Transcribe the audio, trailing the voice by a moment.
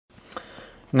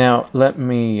Now let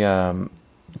me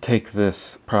take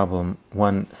this problem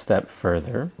one step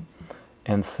further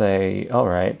and say, all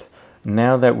right,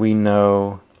 now that we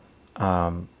know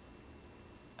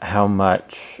how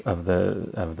much of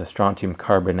the strontium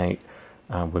carbonate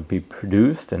would be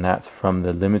produced, and that's from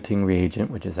the limiting reagent,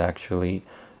 which is actually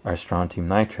our strontium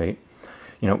nitrate.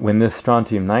 You know, when this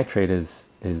strontium nitrate is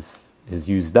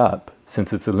used up,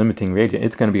 since it's a limiting reagent,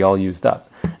 it's going to be all used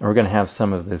up, and we're going to have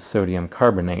some of this sodium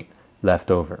carbonate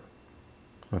left over.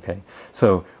 Okay,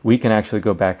 so we can actually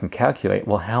go back and calculate,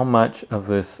 well, how much of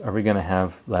this are we going to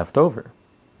have left over?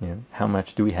 You know, how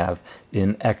much do we have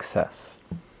in excess?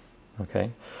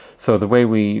 Okay, so the way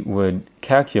we would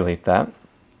calculate that,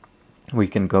 we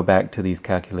can go back to these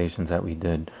calculations that we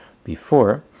did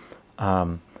before,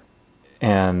 and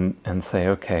say,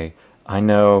 okay, I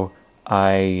know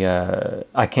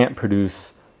I can't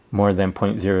produce more than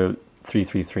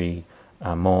 0.0333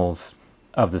 moles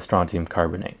of the strontium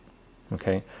carbonate.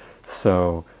 Okay,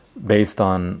 so based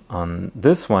on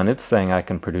this one, it's saying I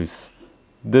can produce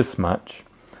this much,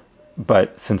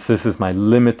 but since this is my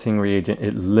limiting reagent,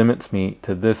 it limits me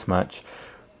to this much,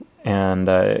 and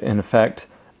in effect,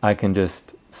 I can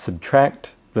just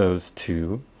subtract those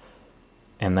two,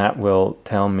 and that will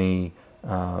tell me,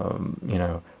 you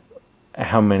know,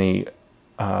 how many,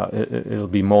 it'll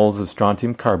be moles of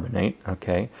strontium carbonate,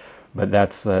 okay, but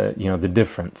that's, you know, the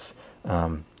difference,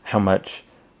 how much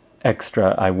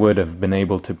extra I would have been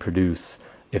able to produce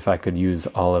if I could use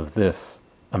all of this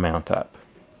amount up.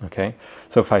 Okay,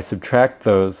 so if I subtract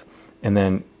those, and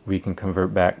then we can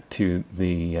convert back to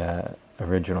the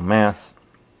original mass,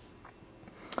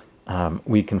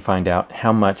 we can find out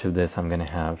how much of this I'm going to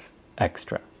have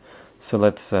extra. So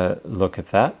let's look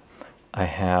at that. I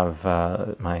have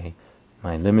my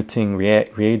limiting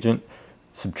reagent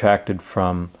subtracted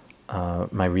from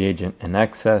my reagent in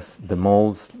excess, the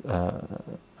moles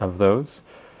of those.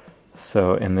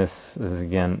 So, and this is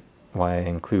again why I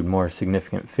include more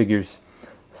significant figures,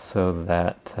 so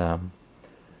that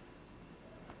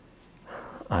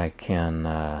I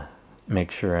can make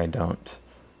sure I don't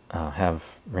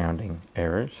have rounding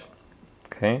errors.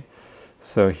 Okay,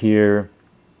 so here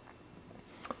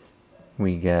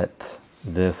we get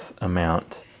this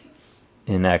amount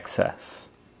in excess,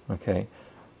 okay,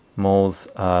 moles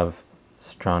of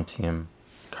strontium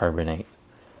carbonate.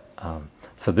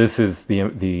 So this is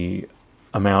the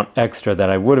amount extra that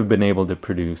I would have been able to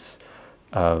produce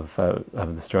of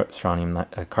the strontium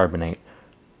carbonate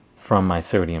from my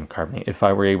sodium carbonate. If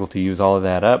I were able to use all of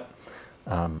that up,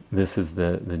 this is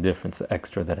the difference, the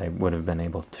extra that I would have been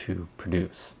able to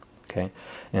produce. Okay,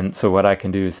 and so what I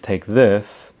can do is take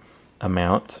this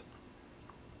amount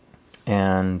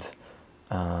and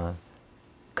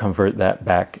convert that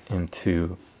back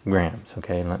into grams.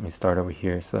 Okay, and let me start over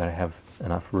here so that I have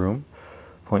enough room.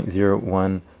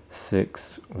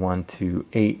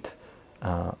 0.016128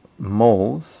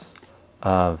 moles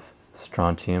of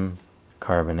strontium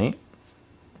carbonate.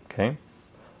 Okay,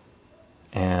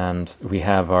 and we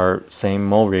have our same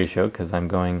mole ratio because I'm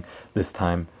going this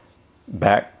time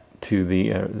back to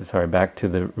the back to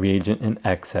the reagent in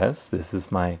excess. This is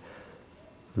my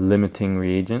limiting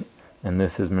reagent, and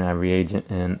this is my reagent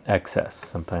in excess,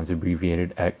 sometimes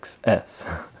abbreviated XS.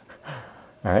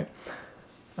 All right.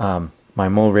 My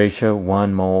mole ratio,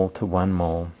 1 mole to 1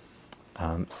 mole.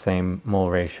 Same mole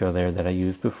ratio there that I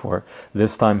used before.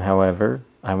 This time, however,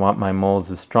 I want my moles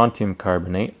of strontium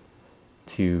carbonate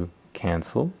to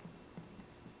cancel,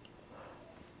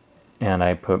 and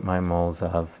I put my moles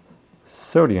of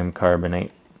sodium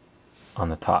carbonate on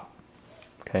the top.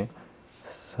 Okay,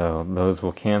 so those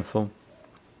will cancel,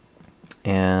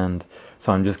 and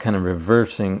so I'm just kind of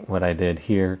reversing what I did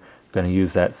here. I'm going to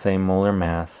use that same molar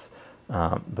mass,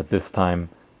 but this time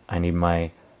I need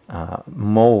my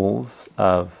moles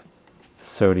of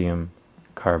sodium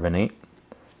carbonate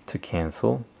to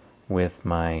cancel with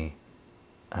my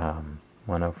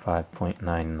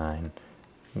 105.99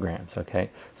 grams. Okay,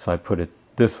 so I put it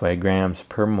this way, grams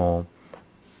per mole,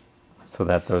 so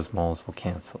that those moles will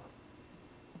cancel.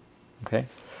 Okay,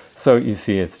 so you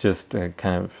see it's just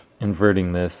kind of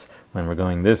inverting this. When we're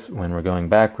going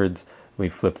backwards, we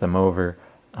flip them over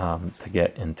to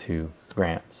get into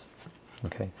grams.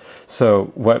 Okay,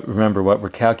 so remember what we're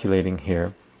calculating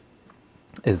here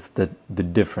is the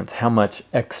difference. How much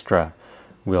extra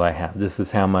will I have? This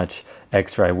is how much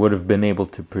extra I would have been able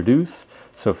to produce.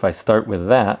 So if I start with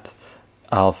that,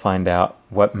 I'll find out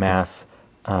what mass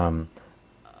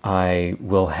I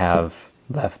will have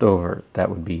left over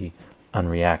that would be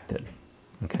unreacted.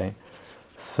 Okay,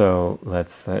 so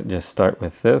let's just start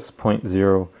with this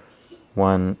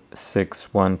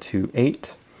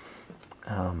 0.016128.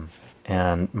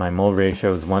 and my mole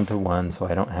ratio is 1 to 1, so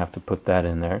I don't have to put that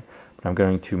in there. But I'm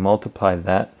going to multiply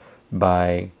that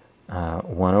by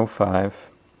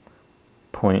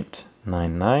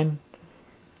 105.99,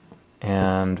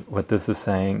 and what this is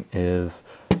saying is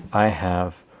I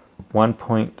have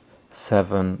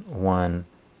 1.71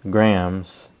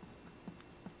 grams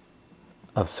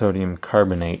of sodium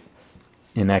carbonate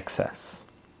in excess.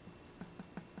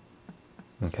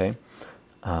 Okay?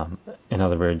 In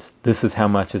other words, this is how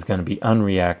much is going to be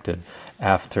unreacted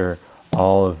after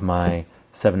all of my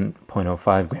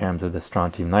 7.05 grams of the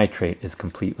strontium nitrate is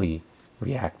completely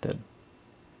reacted.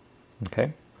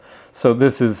 Okay? So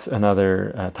this is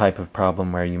another type of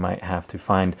problem where you might have to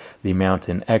find the amount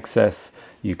in excess.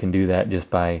 You can do that just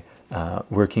by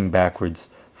working backwards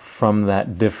from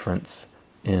that difference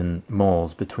in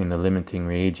moles between the limiting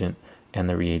reagent and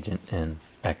the reagent in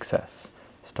excess.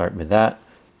 Start with that,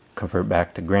 convert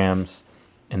back to grams,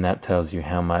 and that tells you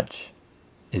how much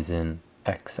is in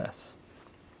excess.